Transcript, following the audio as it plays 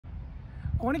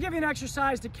I want to give you an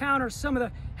exercise to counter some of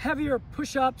the heavier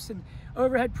push-ups and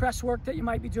overhead press work that you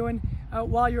might be doing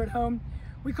while you're at home.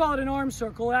 We call it an arm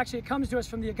circle. Actually, it comes to us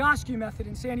from the Egoscue method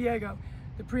in San Diego,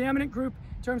 the preeminent group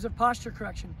in terms of posture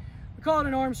correction. We call it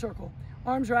an arm circle.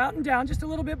 Arms are out and down, just a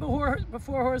little bit before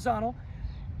horizontal,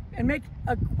 and make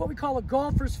what we call a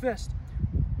golfer's fist.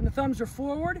 When the thumbs are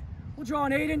forward, we'll draw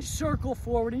an 8-inch circle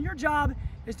forward, and your job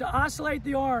is to oscillate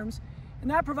the arms, and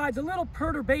that provides a little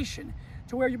perturbation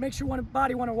to where you make your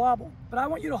body want to wobble. But I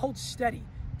want you to hold steady.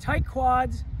 Tight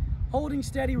quads, holding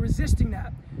steady, resisting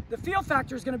that. The feel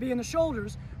factor is going to be in the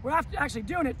shoulders. We're actually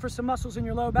doing it for some muscles in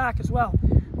your low back as well.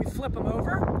 We flip them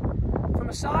over. From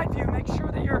a side view, make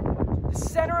sure that the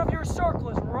center of your circle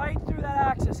is right through that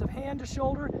axis of hand to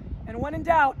shoulder. And when in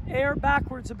doubt, air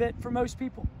backwards a bit for most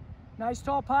people. Nice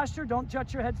tall posture, don't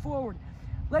jut your head forward.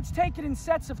 Let's take it in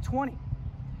sets of 20.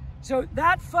 So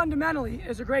that fundamentally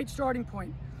is a great starting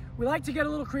point. We like to get a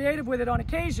little creative with it on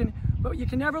occasion, but you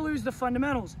can never lose the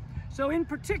fundamentals. So in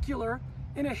particular,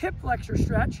 in a hip flexor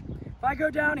stretch, if I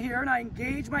go down here and I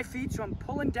engage my feet, so I'm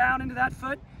pulling down into that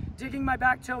foot, digging my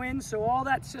back toe in so all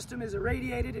that system is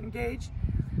irradiated and engaged,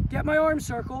 get my arm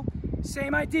circle,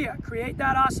 same idea, create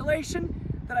that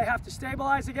oscillation that I have to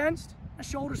stabilize against. My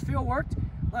shoulders feel worked,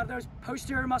 a lot of those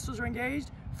posterior muscles are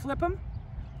engaged, flip them,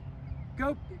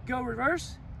 go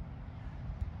reverse,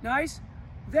 nice.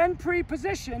 Then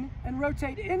pre-position and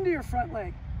rotate into your front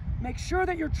leg. Make sure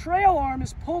that your trail arm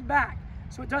is pulled back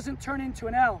so it doesn't turn into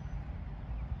an L.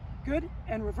 Good,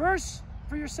 and reverse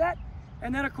for your set.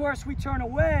 And then of course we turn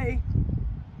away,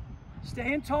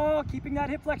 staying tall, keeping that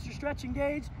hip flexor stretch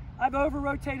engaged. I've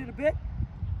over-rotated a bit.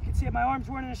 You can see my arms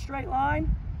weren't in a straight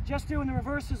line. Just doing the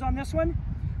reverses on this one,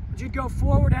 but you'd go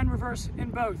forward and reverse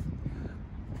in both.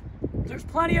 There's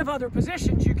plenty of other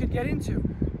positions you could get into.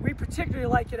 We particularly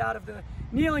like it out of the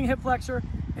kneeling hip flexor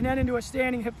and then into a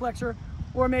standing hip flexor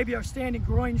or maybe a standing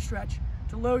groin stretch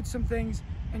to load some things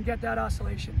and get that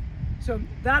oscillation. So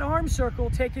that arm circle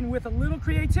taken with a little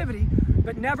creativity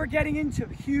but never getting into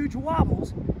huge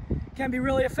wobbles can be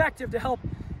really effective to help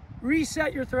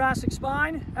reset your thoracic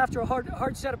spine after a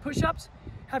hard set of push-ups,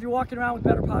 have you walking around with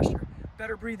better posture,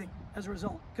 better breathing as a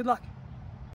result. Good luck.